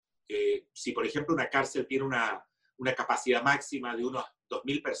Si, por ejemplo, una cárcel tiene una capacidad máxima de unos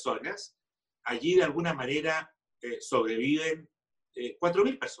 2.000 personas, allí de alguna manera sobreviven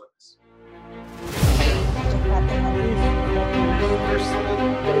 4.000 personas.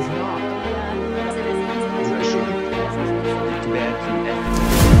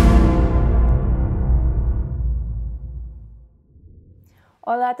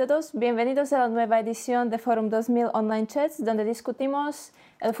 Hola a todos, bienvenidos a la nueva edición de Forum 2000 Online Chats, donde discutimos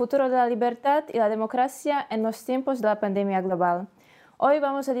el futuro de la libertad y la democracia en los tiempos de la pandemia global. Hoy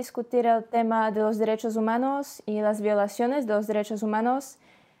vamos a discutir el tema de los derechos humanos y las violaciones de los derechos humanos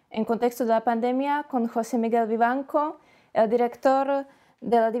en contexto de la pandemia con José Miguel Vivanco, el director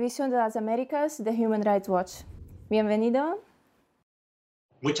de la División de las Américas de Human Rights Watch. Bienvenido.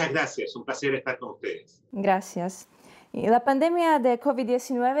 Muchas gracias, un placer estar con ustedes. Gracias. Y la pandemia de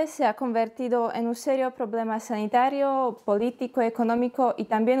COVID-19 se ha convertido en un serio problema sanitario, político, económico y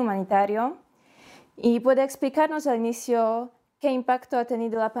también humanitario. ¿Y puede explicarnos al inicio qué impacto ha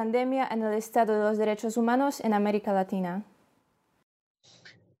tenido la pandemia en el estado de los derechos humanos en América Latina?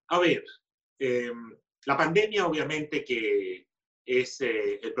 A ver, la pandemia obviamente que es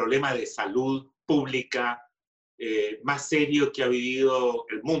el problema de salud pública más serio que ha vivido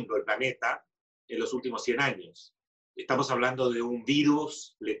el mundo, el planeta, en los últimos 100 años. Estamos hablando de un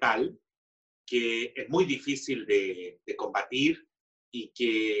virus letal que es muy difícil de combatir y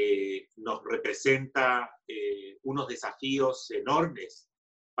que nos representa unos desafíos enormes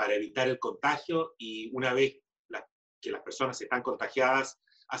para evitar el contagio y una vez que las personas están contagiadas,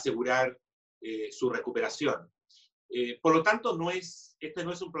 asegurar su recuperación. Por lo tanto, este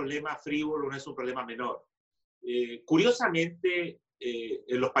no es un problema frívolo, no es un problema menor. Curiosamente,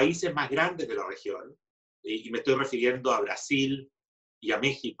 en los países más grandes de la región, y me estoy refiriendo a Brasil y a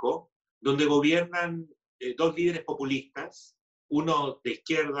México, donde gobiernan dos líderes populistas, uno de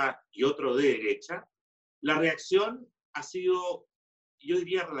izquierda y otro de derecha, la reacción ha sido, yo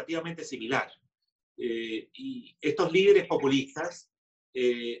diría, relativamente similar. Y estos líderes populistas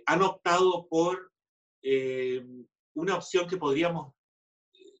han optado por una opción que podríamos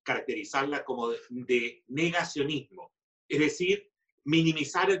caracterizarla como de negacionismo, es decir,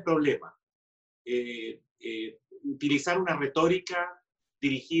 minimizar el problema. Utilizar una retórica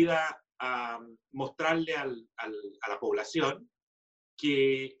dirigida a mostrarle a la población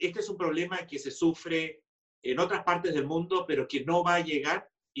que este es un problema que se sufre en otras partes del mundo, pero que no va a llegar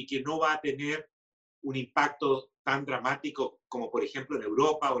y que no va a tener un impacto tan dramático como, por ejemplo, en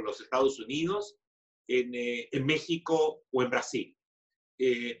Europa o en los Estados Unidos, en México o en Brasil.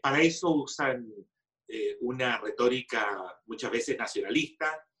 Para eso usan una retórica muchas veces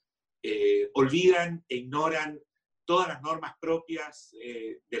nacionalista, olvidan e ignoran todas las normas propias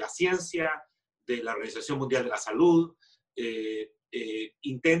de la ciencia, de la Organización Mundial de la Salud,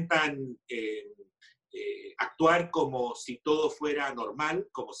 intentan actuar como si todo fuera normal,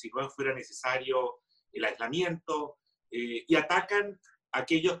 como si no fuera necesario el aislamiento, y atacan a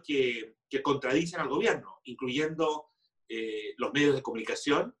aquellos que contradicen al gobierno, incluyendo los medios de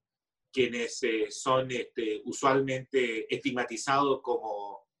comunicación, quienes son usualmente estigmatizados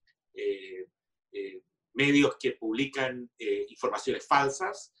como medios que publican informaciones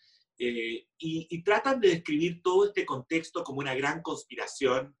falsas y tratan de describir todo este contexto como una gran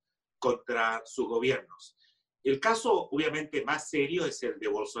conspiración contra sus gobiernos. El caso, obviamente, más serio es el de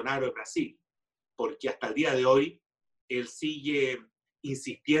Bolsonaro en Brasil, porque hasta el día de hoy él sigue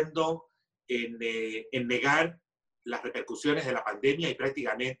insistiendo en negar las repercusiones de la pandemia y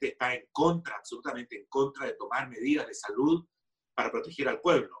prácticamente está en contra, absolutamente en contra de tomar medidas de salud para proteger al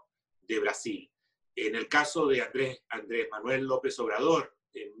pueblo de Brasil. En el caso de Andrés Manuel López Obrador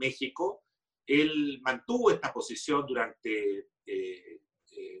en México, él mantuvo esta posición durante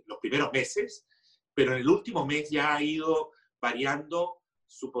los primeros meses, pero en el último mes ya ha ido variando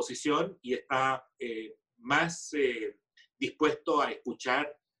su posición y está más dispuesto a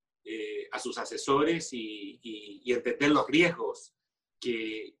escuchar a sus asesores y entender los riesgos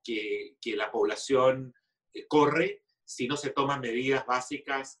que la población corre si no se toman medidas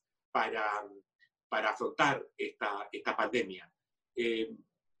básicas para afrontar esta pandemia.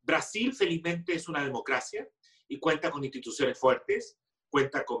 Brasil, felizmente, es una democracia y cuenta con instituciones fuertes,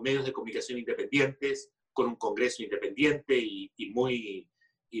 cuenta con medios de comunicación independientes, con un Congreso independiente y muy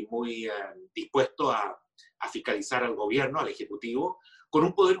dispuesto a fiscalizar al gobierno, al Ejecutivo, con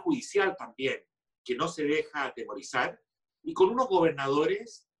un poder judicial también que no se deja atemorizar y con unos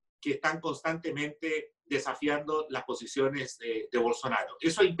gobernadores que están constantemente desafiando las posiciones de Bolsonaro.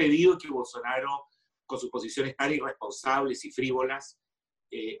 Eso ha impedido que Bolsonaro, con sus posiciones tan irresponsables y frívolas,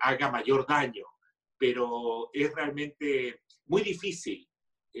 haga mayor daño, pero es realmente muy difícil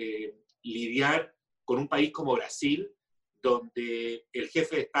lidiar con un país como Brasil, donde el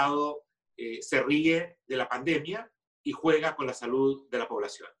jefe de Estado se ríe de la pandemia y juega con la salud de la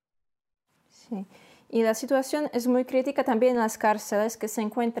población. Sí. Y la situación es muy crítica también en las cárceles, que se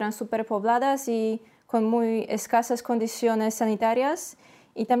encuentran superpobladas y con muy escasas condiciones sanitarias.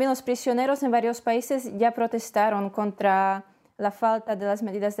 Y también los prisioneros en varios países ya protestaron contra la falta de las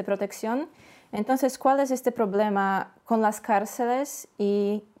medidas de protección. Entonces, ¿cuál es este problema con las cárceles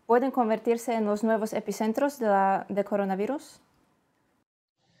y pueden convertirse en los nuevos epicentros de coronavirus?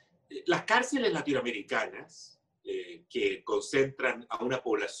 Las cárceles latinoamericanas, que concentran a una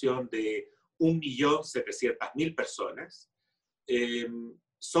población de 1.700.000 personas,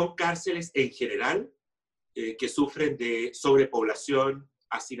 son cárceles en general que sufren de sobrepoblación,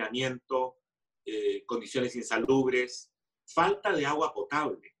 hacinamiento, condiciones insalubres, falta de agua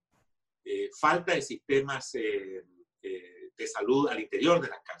potable, falta de sistemas de salud al interior de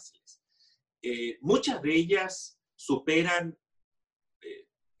las cárceles. Muchas de ellas superan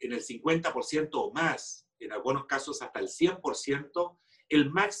en el 50% o más, en algunos casos hasta el 100%,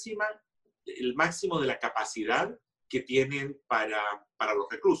 el máximo de la capacidad que tienen para los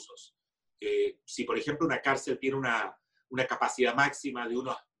reclusos. Si, por ejemplo, una cárcel tiene una capacidad máxima de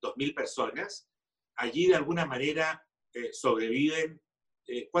unos 2.000 personas, allí de alguna manera sobreviven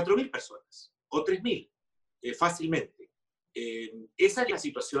 4.000 personas o 3.000 fácilmente. Esa es la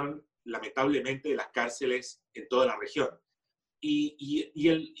situación, lamentablemente, de las cárceles en toda la región.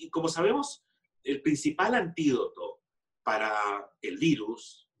 Y como sabemos, el principal antídoto para el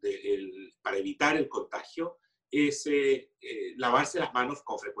virus, para evitar el contagio, es lavarse las manos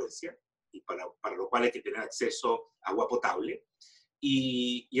con frecuencia, y para lo cual hay que tener acceso a agua potable,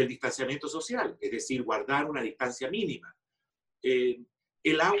 y el distanciamiento social, es decir, guardar una distancia mínima.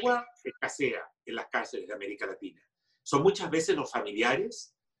 El agua escasea en las cárceles de América Latina. Son muchas veces los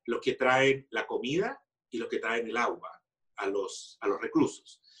familiares los que traen la comida y los que traen el agua a los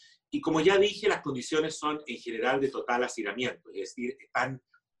reclusos. Y como ya dije, las condiciones son en general de total hacinamiento, es decir, están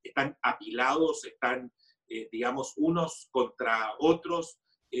apilados, están, digamos, unos contra otros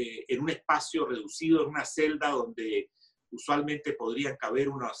en un espacio reducido, en una celda donde usualmente podrían caber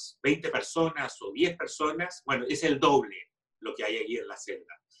unas 20 personas o 10 personas. Bueno, es el doble lo que hay allí en la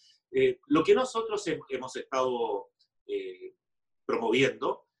celda. Lo que nosotros hemos estado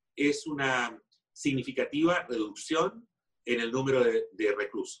promoviendo es una significativa reducción en el número de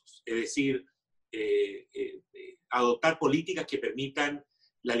reclusos. Es decir, adoptar políticas que permitan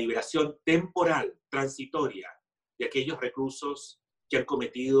la liberación temporal, transitoria, de aquellos reclusos que han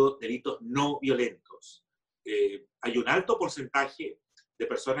cometido delitos no violentos. Hay un alto porcentaje de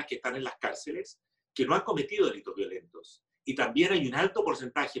personas que están en las cárceles que no han cometido delitos violentos. Y también hay un alto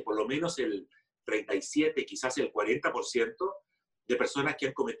porcentaje, por lo menos el 37, quizás el 40%, de personas que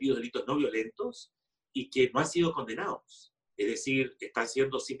han cometido delitos no violentos y que no han sido condenados. Es decir, están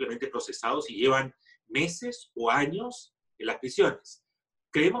siendo simplemente procesados y llevan meses o años en las prisiones.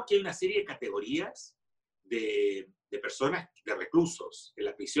 Creemos que hay una serie de categorías de personas, de reclusos en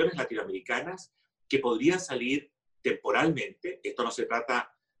las prisiones latinoamericanas que podrían salir temporalmente. Esto no se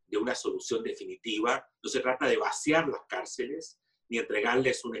trata de una solución definitiva, no se trata de vaciar las cárceles ni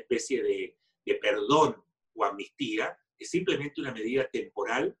entregarles una especie de perdón o amnistía, es simplemente una medida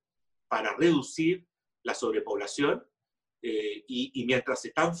temporal para reducir la sobrepoblación y mientras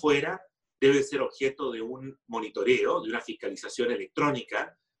están fuera deben ser objeto de un monitoreo, de una fiscalización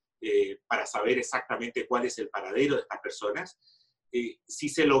electrónica para saber exactamente cuál es el paradero de estas personas. Si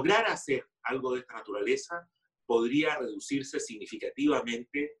se lograra hacer algo de esta naturaleza, podría reducirse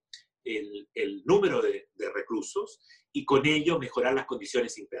significativamente el número de reclusos y con ello mejorar las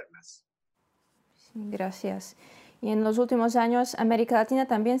condiciones internas. Sí, gracias. Y en los últimos años, América Latina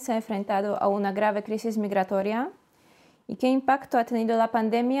también se ha enfrentado a una grave crisis migratoria. ¿Y qué impacto ha tenido la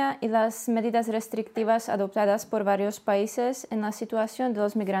pandemia y las medidas restrictivas adoptadas por varios países en la situación de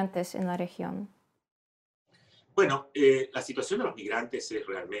los migrantes en la región? Bueno, la situación de los migrantes es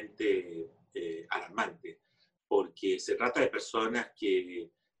realmente alarmante, porque se trata de personas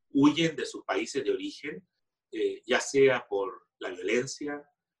que huyen de sus países de origen, ya sea por la violencia,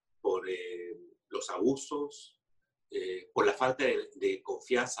 por los abusos, por la falta de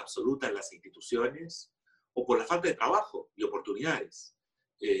confianza absoluta en las instituciones, o por la falta de trabajo y oportunidades,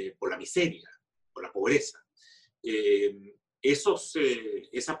 por la miseria, por la pobreza.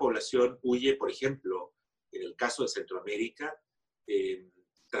 Esa población huye, por ejemplo, en el caso de Centroamérica,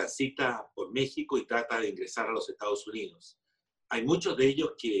 transita por México y trata de ingresar a los Estados Unidos. Hay muchos de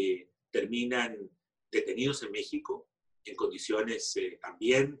ellos que terminan detenidos en México en condiciones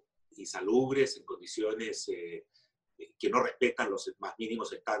también insalubres, en condiciones que no respetan los más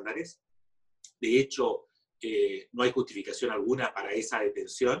mínimos estándares. De hecho, no hay justificación alguna para esa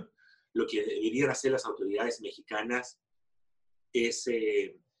detención. Lo que deberían hacer las autoridades mexicanas es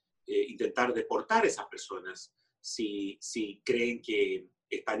intentar deportar a esas personas si creen que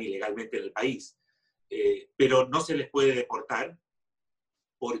están ilegalmente en el país. Pero no se les puede deportar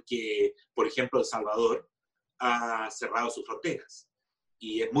porque, por ejemplo, El Salvador ha cerrado sus fronteras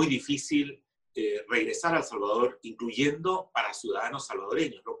y es muy difícil regresar a El Salvador, incluyendo para ciudadanos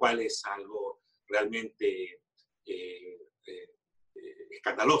salvadoreños, lo cual es algo realmente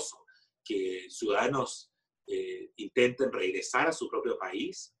escandaloso, que ciudadanos intenten regresar a su propio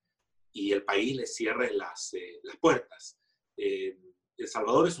país y el país les cierre las puertas. El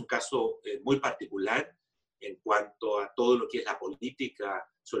Salvador es un caso muy particular en cuanto a todo lo que es la política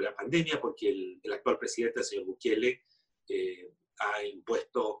sobre la pandemia, porque el actual presidente, el señor Bukele, ha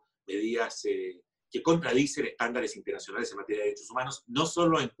impuesto medidas que contradicen estándares internacionales en materia de derechos humanos, no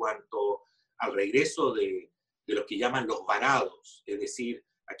solo en cuanto al regreso de los que llaman los varados, es decir,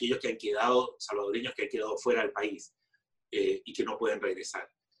 aquellos que han quedado, salvadoreños que han quedado fuera del país y que no pueden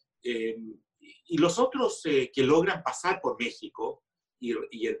regresar. Y los otros que logran pasar por México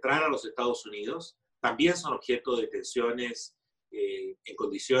y entrar a los Estados Unidos también son objeto de detenciones en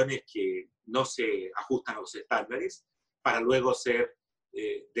condiciones que no se ajustan a los estándares para luego ser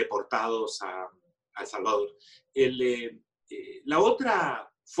deportados a El Salvador. La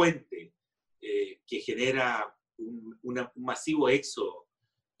otra fuente que genera un masivo éxodo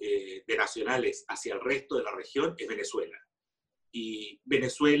de nacionales hacia el resto de la región es Venezuela. Y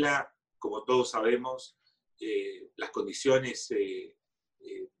Venezuela, como todos sabemos, las condiciones,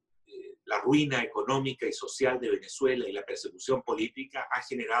 la ruina económica y social de Venezuela y la persecución política ha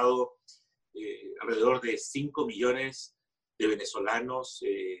generado alrededor de 5 millones de venezolanos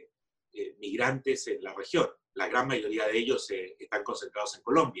migrantes en la región. La gran mayoría de ellos están concentrados en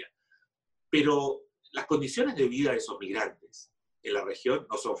Colombia. Pero las condiciones de vida de esos migrantes en la región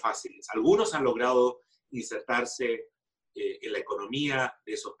no son fáciles. Algunos han logrado insertarse en la economía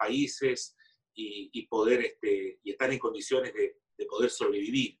de esos países y están en condiciones de poder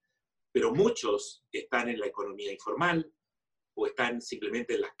sobrevivir. Pero muchos están en la economía informal o están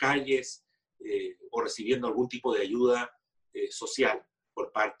simplemente en las calles o recibiendo algún tipo de ayuda social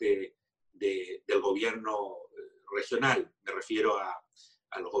por parte del gobierno regional. Me refiero a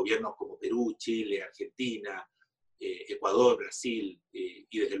los gobiernos como Perú, Chile, Argentina, Ecuador, Brasil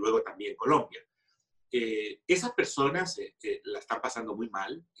y desde luego también Colombia. Esas personas la están pasando muy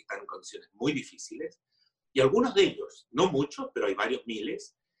mal, están en condiciones muy difíciles, y algunos de ellos, no muchos, pero hay varios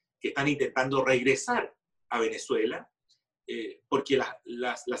miles, que están intentando regresar a Venezuela, porque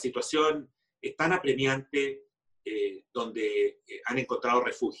la situación es tan apremiante donde han encontrado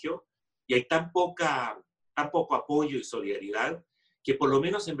refugio, y hay tan poco apoyo y solidaridad, que por lo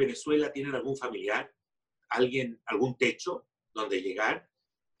menos en Venezuela tienen algún familiar, algún techo donde llegar,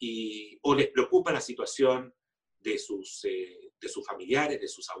 o les preocupa la situación de sus familiares, de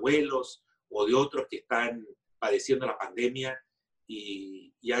sus abuelos o de otros que están padeciendo la pandemia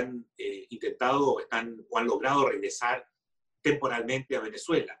y han intentado o han logrado regresar temporalmente a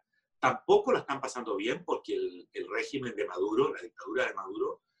Venezuela. Tampoco la están pasando bien porque el régimen de Maduro, la dictadura de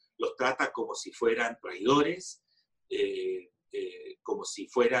Maduro, los trata como si fueran traidores, como si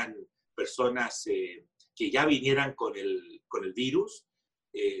fueran personas que ya vinieran con el virus.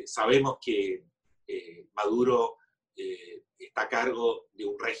 Sabemos que Maduro está a cargo de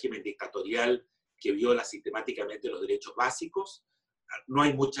un régimen dictatorial que viola sistemáticamente los derechos básicos. No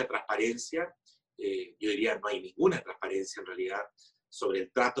hay mucha transparencia, yo diría no hay ninguna transparencia en realidad sobre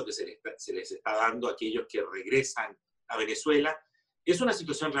el trato que se les está dando a aquellos que regresan a Venezuela. Es una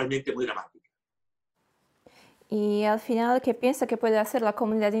situación realmente muy dramática. Y al final, ¿qué piensa que puede hacer la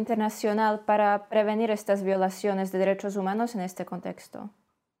comunidad internacional para prevenir estas violaciones de derechos humanos en este contexto?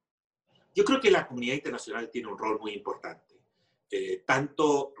 Yo creo que la comunidad internacional tiene un rol muy importante,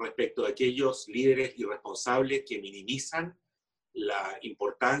 tanto respecto a aquellos líderes irresponsables que minimizan la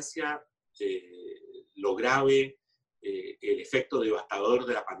importancia, lo grave, el efecto devastador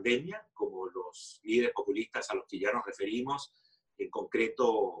de la pandemia, como los líderes populistas a los que ya nos referimos, en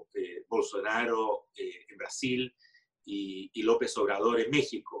concreto Bolsonaro en Brasil y López Obrador en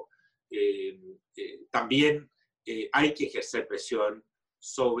México. También hay que ejercer presión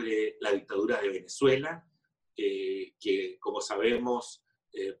sobre la dictadura de Venezuela, que como sabemos,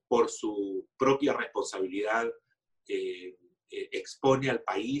 por su propia responsabilidad, expone al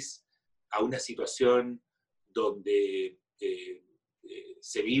país a una situación donde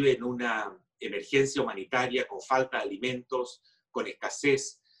se vive en una emergencia humanitaria con falta de alimentos, con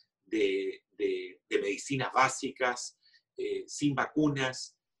escasez de de medicinas básicas, sin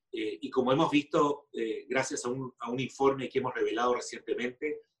vacunas, y como hemos visto, gracias a un informe que hemos revelado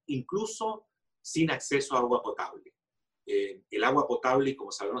recientemente, incluso sin acceso a agua potable. El agua potable, y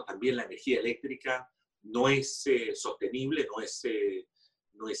como sabemos también la energía eléctrica, no es sostenible,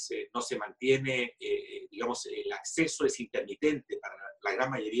 no se mantiene, digamos, el acceso es intermitente para la gran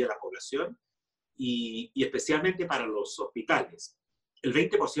mayoría de la población y especialmente para los hospitales. El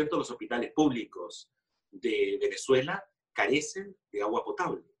 20% de los hospitales públicos de Venezuela carecen de agua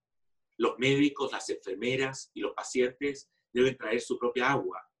potable. Los médicos, las enfermeras y los pacientes deben traer su propia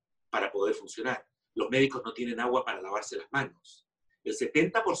agua para poder funcionar. Los médicos no tienen agua para lavarse las manos. El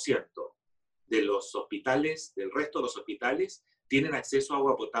 70% de los hospitales, del resto de los hospitales, tienen acceso a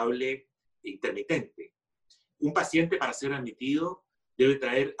agua potable intermitente. Un paciente, para ser admitido, debe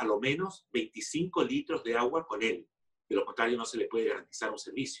traer a lo menos 25 litros de agua con él. De lo contrario, no se le puede garantizar un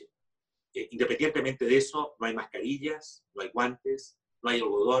servicio. Independientemente de eso, no hay mascarillas, no hay guantes, no hay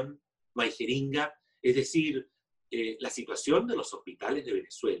algodón, no hay jeringa. Es decir, la situación de los hospitales de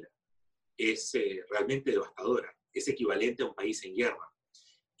Venezuela es realmente devastadora. Es equivalente a un país en guerra.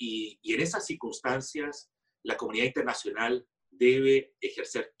 Y en esas circunstancias, la comunidad internacional debe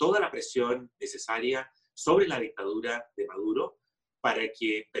ejercer toda la presión necesaria sobre la dictadura de Maduro para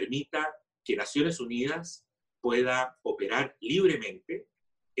que permita que Naciones Unidas pueda operar libremente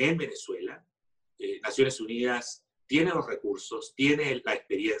en Venezuela. Naciones Unidas tiene los recursos, tiene la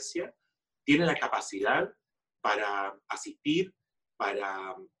experiencia, tiene la capacidad para asistir,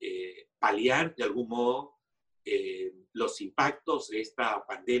 para paliar de algún modo los impactos de esta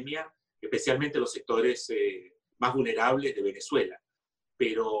pandemia, especialmente los sectores más vulnerables de Venezuela.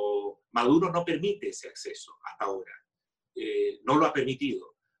 Pero Maduro no permite ese acceso hasta ahora. No lo ha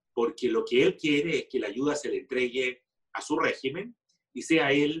permitido, porque lo que él quiere es que la ayuda se le entregue a su régimen y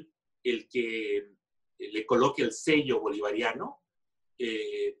sea él el que le coloque el sello bolivariano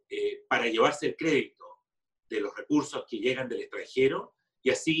para llevarse el crédito de los recursos que llegan del extranjero y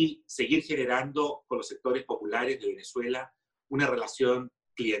así seguir generando con los sectores populares de Venezuela una relación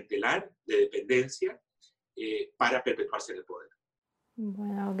clientelar de dependencia para perpetuarse en el poder.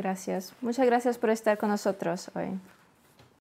 Bueno, gracias. Muchas gracias por estar con nosotros hoy.